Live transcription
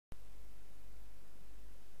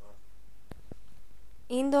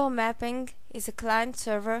Indoor mapping is a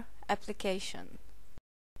client-server application.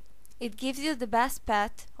 It gives you the best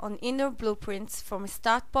path on indoor blueprints from a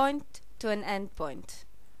start point to an end point.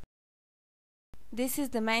 This is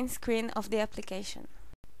the main screen of the application.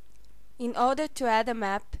 In order to add a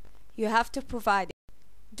map, you have to provide it.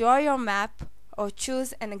 Draw your map or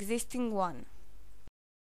choose an existing one.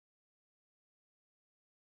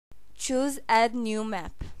 Choose Add New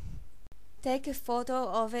Map. Take a photo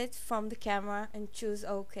of it from the camera and choose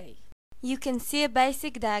OK. You can see a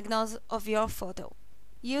basic diagnosis of your photo.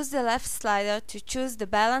 Use the left slider to choose the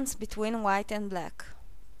balance between white and black.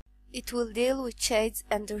 It will deal with shades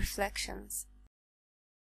and reflections.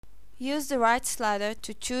 Use the right slider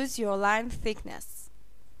to choose your line thickness.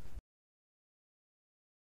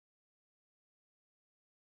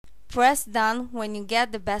 Press Done when you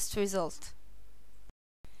get the best result.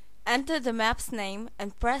 Enter the map's name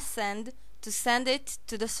and press Send to send it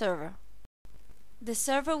to the server. The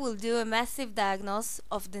server will do a massive diagnosis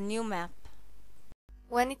of the new map.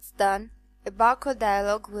 When it's done, a barcode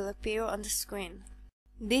dialog will appear on the screen.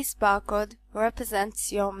 This barcode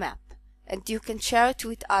represents your map, and you can share it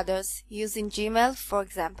with others using Gmail, for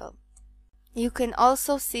example. You can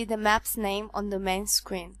also see the map's name on the main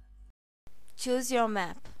screen. Choose your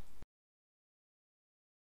map.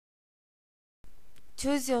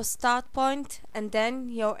 Choose your start point and then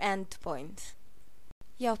your end point.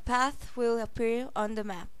 Your path will appear on the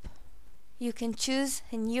map. You can choose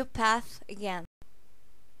a new path again.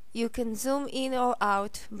 You can zoom in or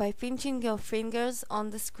out by pinching your fingers on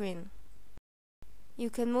the screen. You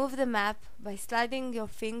can move the map by sliding your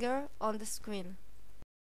finger on the screen.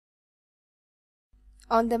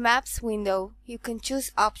 On the Maps window, you can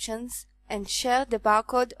choose options and share the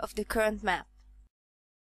barcode of the current map.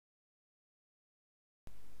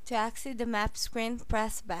 To exit the map screen,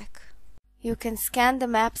 press back. You can scan the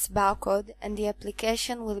map's barcode and the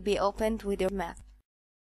application will be opened with your map.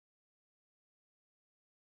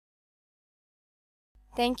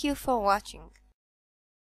 Thank you for watching.